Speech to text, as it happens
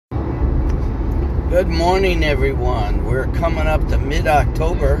Good morning, everyone. We're coming up to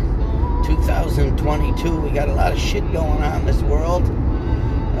mid-October 2022. We got a lot of shit going on in this world.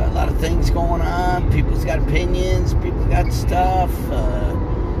 A lot of things going on. People's got opinions. People got stuff.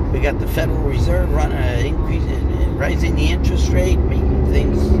 We got the Federal Reserve raising the interest rate, making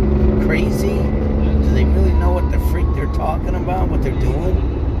things crazy. Do they really know what the freak they're talking about, what they're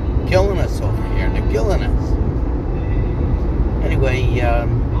doing? Killing us over here. They're killing us. Anyway,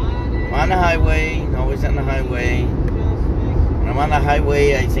 I'm on the highway, always on the highway. When I'm on the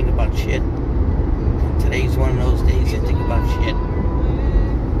highway, I think about shit. Today's one of those days I think about shit.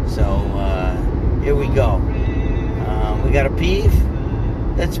 So, here we go. We got a peeve?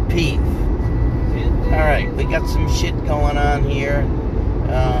 Let's peeve. Alright, we got some shit going on here.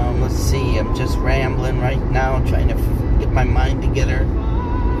 Let's see, I'm just rambling right now, trying to get my mind together.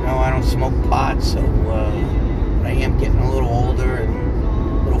 You know, I don't smoke pot, so I am getting a little older and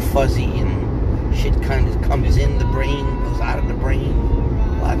fuzzy, and shit kind of comes in the brain, goes out of the brain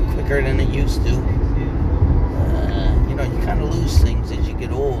a lot quicker than it used to. You know, you kind of lose things as you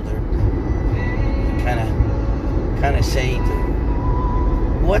get older. You kind of say,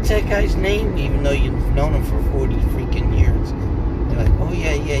 what's that guy's name? Even though you've known him for 40 freaking years. They're like, oh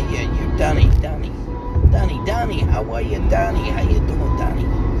yeah, you're Donnie, how are you, Donnie? How you doing, Donnie?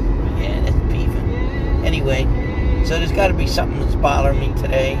 Yeah, that's peeving. Anyway, so there's got to be something that's bothering me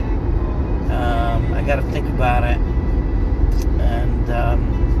today. I got to think about it. And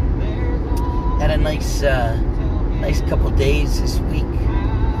had a nice couple days this week.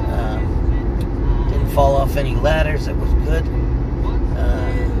 Didn't fall off any ladders. That was good.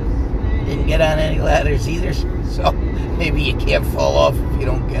 Didn't get on any ladders either. So maybe you can't fall off if you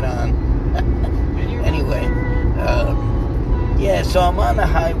don't get on. Anyway, yeah. So I'm on the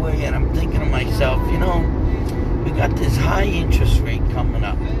highway and I'm thinking to myself, you know, we got this high interest rate coming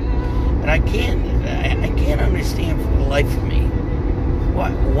up, and I can't understand for the life of me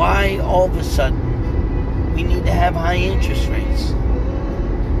why all of a sudden we need to have high interest rates.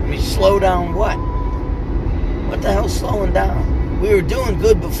 I mean, slow down what? What the hell's slowing down? We were doing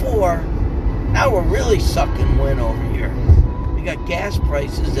good before. Now we're really sucking wind over here. We got gas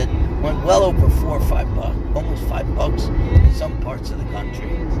prices that went well over $4 or $5, almost $5 in some parts of the country.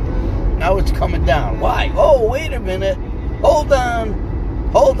 Now it's coming down. Why? Oh, wait a minute. Hold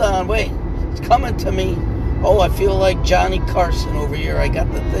on, wait. It's coming to me. Oh, I feel like Johnny Carson over here. I got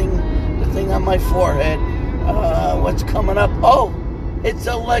the thing on my forehead. What's coming up? Oh, it's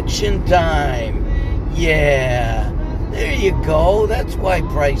election time. Yeah. There you go. That's why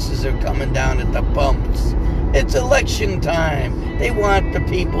prices are coming down at the pumps. It's election time. They want the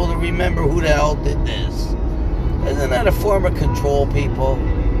people to remember who the hell did this. Isn't that a form of control, people?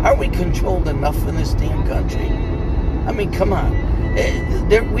 Aren't we controlled enough in this damn country? I mean, come on.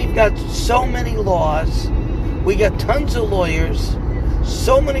 We've got so many laws. We got tons of lawyers.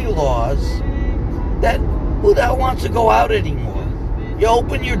 So many laws that who the hell wants to go out anymore? You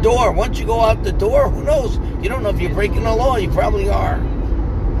open your door. Once you go out the door, who knows? You don't know if you're breaking the law. You probably are.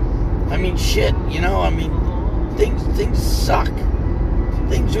 I mean, shit, you know? I mean, things suck.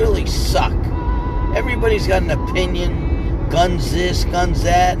 Things really suck. Everybody's got an opinion. Guns this, guns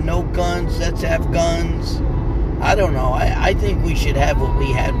that, no guns, let's have guns. I don't know. I think we should have what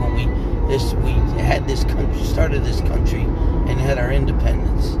we had when we had this country, started this country and had our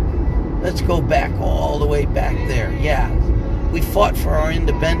independence. Let's go back all the way back there. Yeah. We fought for our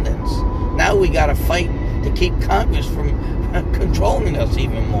independence. Now we got to fight to keep Congress from controlling us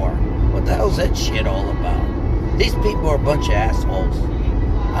even more. What the hell's that shit all about? These people are a bunch of assholes.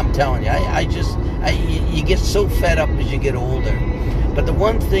 I'm telling you, you get so fed up as you get older. But the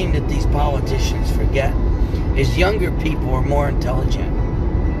one thing that these politicians forget is younger people are more intelligent.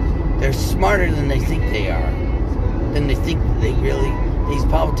 They're smarter than they think they are. Than they think these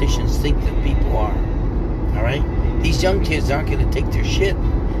politicians think that people are. All right? These young kids aren't going to take their shit.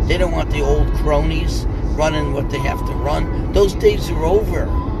 They don't want the old cronies running what they have to run. Those days are over.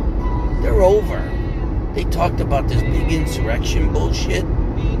 They're over. They talked about this big insurrection bullshit.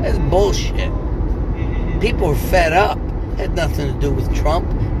 That's bullshit. People are fed up. Had nothing to do with Trump.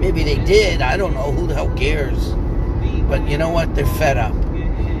 Maybe they did. I don't know. Who the hell cares? But you know what? They're fed up.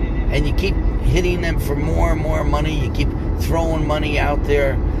 And you keep hitting them for more and more money. You keep throwing money out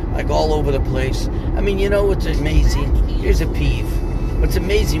there like all over the place. I mean, you know what's amazing? Here's a peeve. What's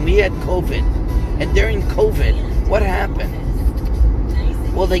amazing, we had COVID. And during COVID, what happened?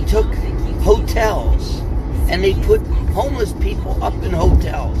 Well, they took hotels and they put homeless people up in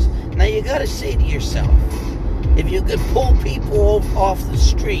hotels. Now you got to say to yourself, if you could pull people off the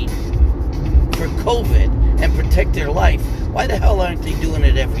street for COVID and protect their life, why the hell aren't they doing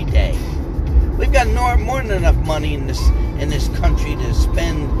it every day? We've got enough money in this country to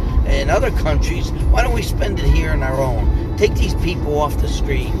spend in other countries. Why don't we spend it here on our own? Take these people off the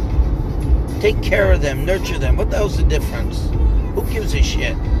street. Take care of them, nurture them. What the hell's the difference? Who gives a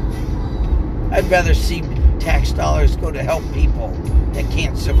shit? I'd rather see tax dollars go to help people that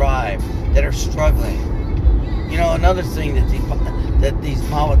can't survive, that are struggling. You know, another thing that these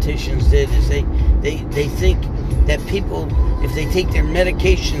politicians did is they think that people, if they take their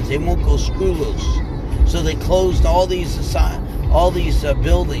medications, they won't go screw loose. So they closed all these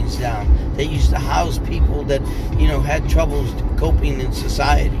buildings down. They used to house people that, you know, had troubles coping in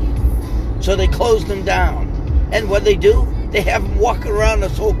society. So they closed them down. And what they do? They have them walking around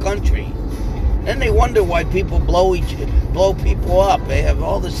this whole country. Then they wonder why people blow people up. They have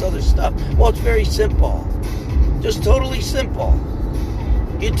all this other stuff. Well, it's very simple. Just totally simple.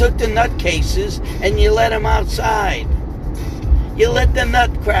 You took the nutcases and you let them outside. You let the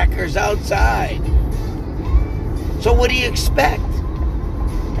nutcrackers outside. So what do you expect?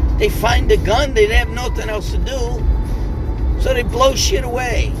 They find a gun, they have nothing else to do. So they blow shit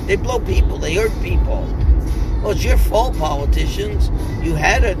away. They blow people, they hurt people. Well, it's your fault, politicians. You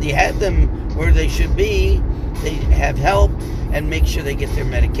had them where they should be. They have help and make sure they get their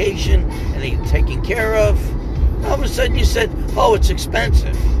medication and they get taken care of. All of a sudden you said, oh, it's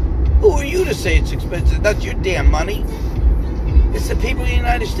expensive. Who are you to say it's expensive? That's your damn money. It's the people of the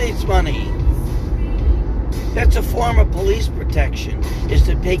United States money. That's a form of police protection, is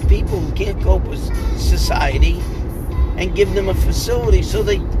to take people who can't cope with society and give them a facility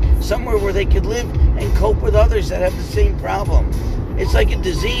somewhere where they could live and cope with others that have the same problem. It's like a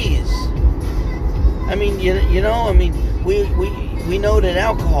disease. I mean, we know that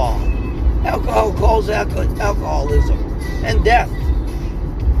alcohol causes alcoholism and death.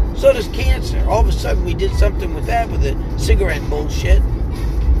 So does cancer. All of a sudden we did something with that, with the cigarette bullshit.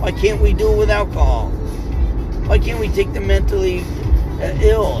 Why can't we do it with alcohol? Why can't we take the mentally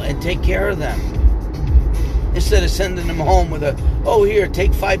ill and take care of them? Instead of sending them home with here,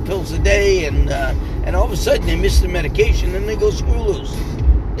 take 5 pills a day, and all of a sudden they miss the medication and they go screw loose.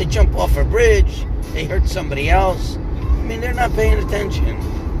 They jump off a bridge, they hurt somebody else. I mean, they're not paying attention.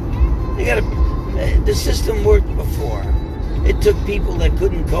 The system worked before. It took people that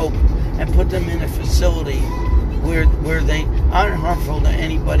couldn't cope and put them in a facility where they aren't harmful to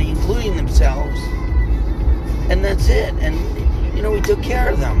anybody, including themselves. And that's it. And, we took care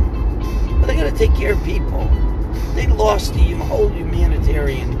of them. But they got to take care of people. They lost the whole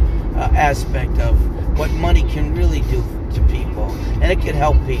humanitarian aspect of what money can really do to people. And it could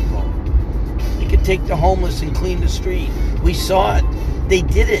help people. It could take the homeless and clean the street. We saw it. They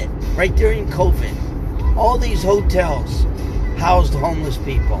did it right during COVID. All these hotels housed homeless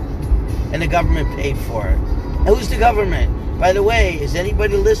people. And the government paid for it. And who's the government? By the way, is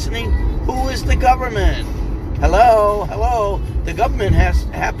anybody listening? Who is the government? Hello. The government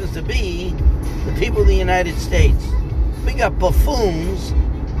happens to be the people of the United States. We got buffoons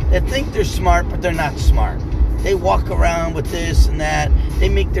that think they're smart, but they're not smart. They walk around with this and that. They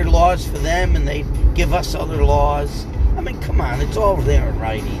make their laws for them, and they give us other laws. I mean, come on, it's all there in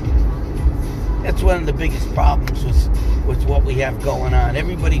writing. That's one of the biggest problems with what we have going on.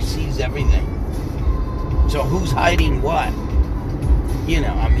 Everybody sees everything. So who's hiding what?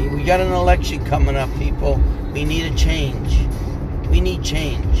 We got an election coming up, people. We need a change. We need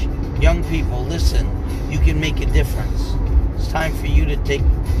change. Young people, listen. You can make a difference. It's time for you to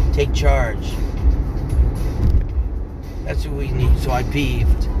take charge. That's what we need. So I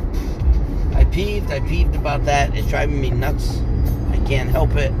peeved. I peeved about that. It's driving me nuts. I can't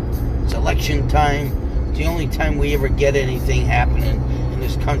help it. It's election time. It's the only time we ever get anything happening in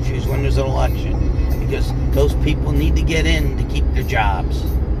this country is when there's an election. Because those people need to get in to keep their jobs.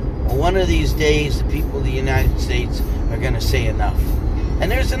 Well, one of these days, the people of the United States are going to say enough.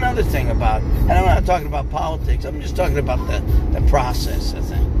 And there's another thing and I'm not talking about politics, I'm just talking about the process of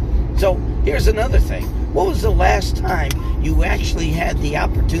things. So, here's another thing. What was the last time you actually had the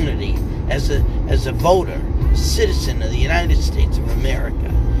opportunity as a voter, a citizen of the United States of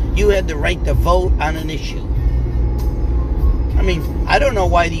America, you had the right to vote on an issue? I mean, I don't know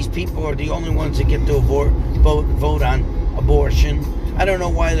why these people are the only ones that get to vote on abortion. I don't know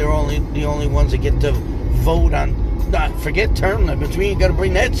why they're the only ones that get to vote on, forget term limits. We ain't got to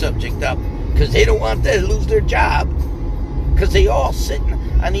bring that subject up because they don't want to lose their job because they all sit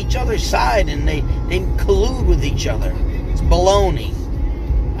on each other's side and they collude with each other. It's baloney.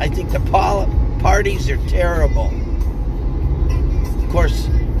 I think the parties are terrible. Of course,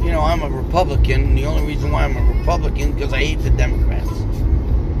 I'm a Republican, and the only reason why I'm a Republican because I hate the Democrats.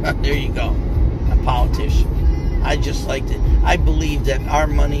 There you go. A politician. I just like to. I believe that our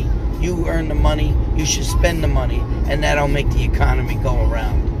money you earn the money, you should spend the money, and that'll make the economy go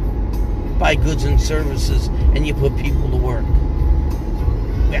around. Buy goods and services, and you put people to work.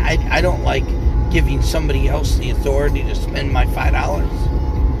 I don't like giving somebody else the authority to spend my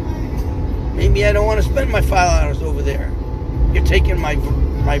 $5. Maybe I don't want to spend my $5 over there. You're taking my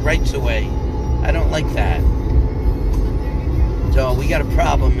rights away. I don't like that. So we got a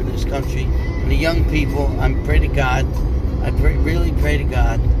problem in this country. And the young people, I pray to God, really pray to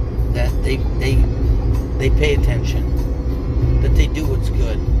God that they pay attention, that they do what's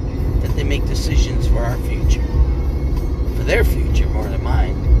good, that they make decisions for our future, for their future more than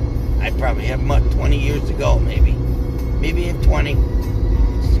mine. I probably have 20 years to go, maybe I have 20.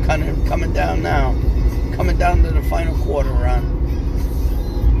 It's kind of coming down now, coming down to the final quarter, Ron.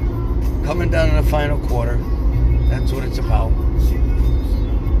 Coming down to the final quarter. That's what it's about.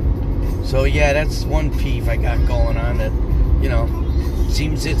 So yeah, that's one peeve I got going on. That,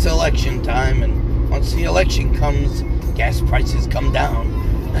 seems it's election time, and once the election comes, gas prices come down.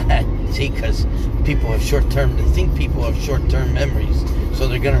 See, because people have short-term memories, so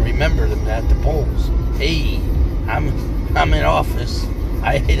they're going to remember them at the polls. Hey, I'm in office.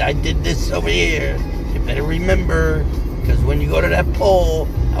 I did this over here. You better remember, because when you go to that poll,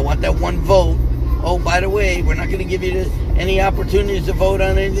 I want that one vote. Oh, by the way, we're not going to give you any opportunities to vote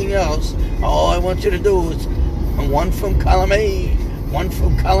on anything else. All I want you to do is one from column A, one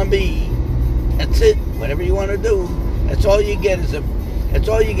from column B. That's it. Whatever you want to do. That's all you get as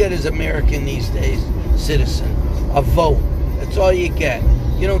American these days, citizen. A vote. That's all you get.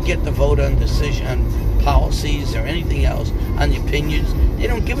 You don't get to vote on on policies or anything else, on the opinions. They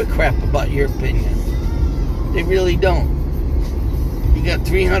don't give a crap about your opinion. They really don't. You got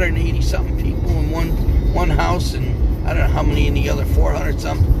 380-something people in one house, and I don't know how many in the other,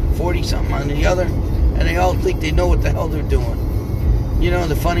 400-something, 40-something on the other, and they all think they know what the hell they're doing.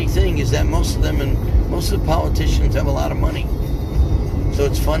 The funny thing is that most of them and most of the politicians have a lot of money. So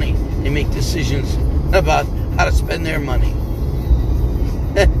it's funny. They make decisions about how to spend their money.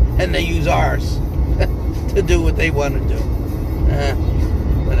 And they use ours to do what they want to do.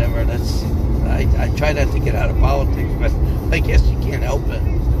 Whatever. I try not to get out of politics, but I guess you can't help it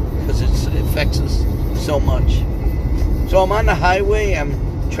because it affects us so much. So I'm on the highway. I'm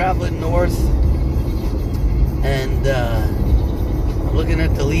traveling north, and I'm looking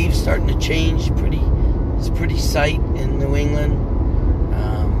at the leaves starting to change. It's a pretty sight in New England.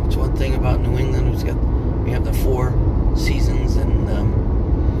 It's one thing about New England. We have the 4 seasons, and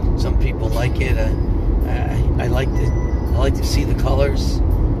some people like it. I like to see the colors,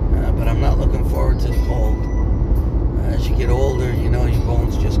 but I'm not looking forward to the cold. As you get older, your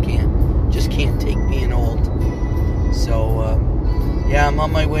bones just can't take being old. So yeah, I'm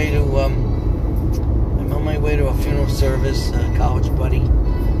on my way to a funeral service. A college buddy,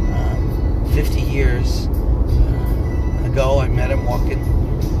 50 years ago, I met him walking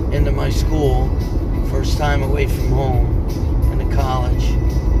into my school, first time away from home, into college,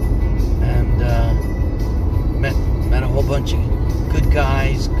 and met a whole bunch of good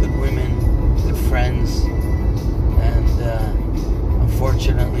guys, good women, good friends, and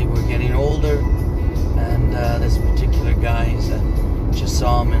unfortunately we're getting older, and this particular guy, just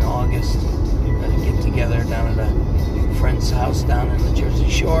saw him in August at a get-together down at a friend's house down in the Jersey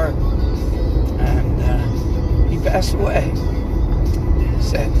Shore, and he passed away.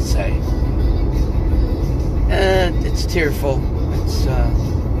 Sad to say. And it's tearful. It's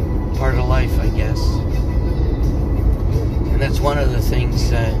part of life, I guess. And that's one of the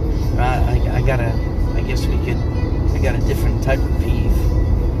things I got a different type of peeve.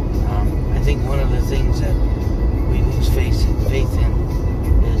 I think one of the things that we lose faith in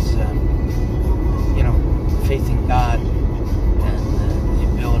is, faith in God and the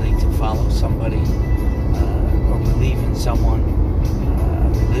ability to follow somebody or believe in someone,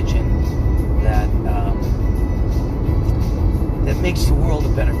 religion that makes the world a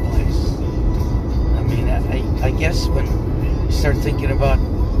better place. I mean, I guess when you start thinking about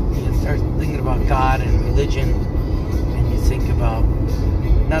God and religion, and you think about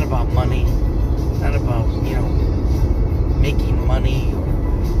not about money, not about making money or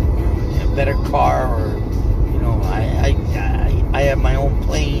a better car, or I have my own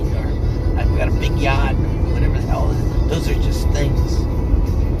plane, or I've got a big yacht, whatever the hell. Those are just things.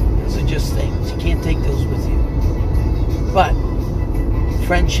 Those are just things. You can't take those with you. But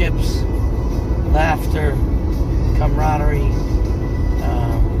friendships, laughter, camaraderie,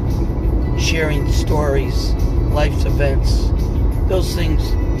 sharing stories, life's events, those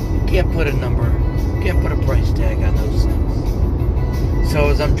things, you can't put a number, you can't put a price tag on those things. So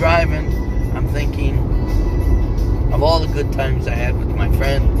as I'm driving, I'm thinking of all the good times I had with my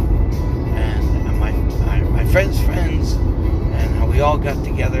friend, friends, and how we all got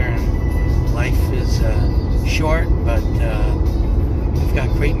together, and life is short, but we've got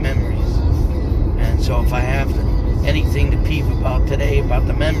great memories. And so if I have anything to peeve about today, about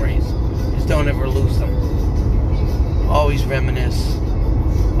the memories, is don't ever lose them. Always reminisce.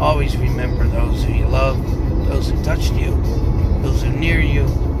 Always remember those who you love, those who touched you, those who are near you.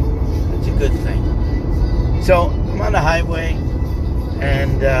 It's a good thing. So I'm on the highway,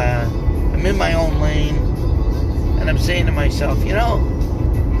 and I'm in my own lane, and I'm saying to myself,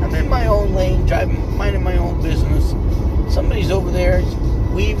 I'm in my own lane, driving, minding my own business. Somebody's over there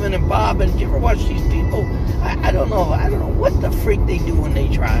weaving and bobbing. Do you ever watch these people? I don't know what the freak they do when they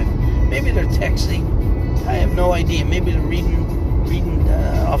drive. Maybe they're texting. I have no idea. Maybe they're reading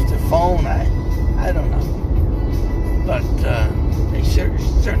off their phone. I don't know. But they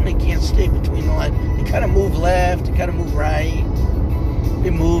certainly can't stay between the lines. They kind of move left. They kind of move right. They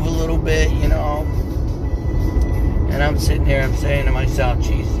move a little bit, And I'm sitting there, I'm saying to myself,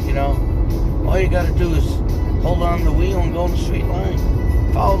 geez, all you got to do is hold on to the wheel and go in the straight line.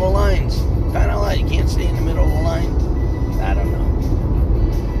 Follow the lines. Kind of like you can't stay in the middle of the line. I don't know.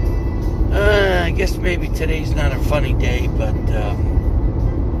 I guess maybe today's not a funny day, but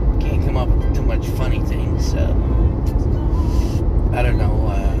can't come up with too much funny things. I don't know.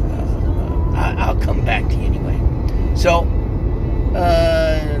 I'll come back to you anyway. So,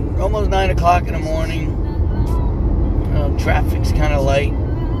 almost 9 o'clock in the morning. Traffic's kind of light.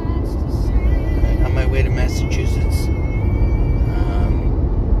 On my way to Massachusetts.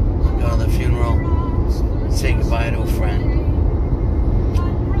 Go to the funeral. Say goodbye to a friend.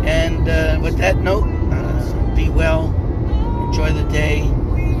 And with that note, be well. Enjoy the day.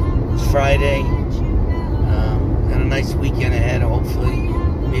 It's Friday. Got a nice weekend ahead, hopefully.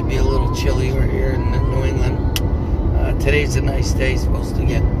 Maybe a little chillier here in New England. Today's a nice day. Supposed to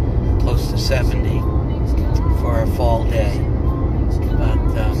get close to 70 for a fall day. But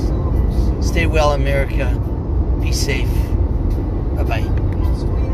stay well, America. Be safe. Bye-bye.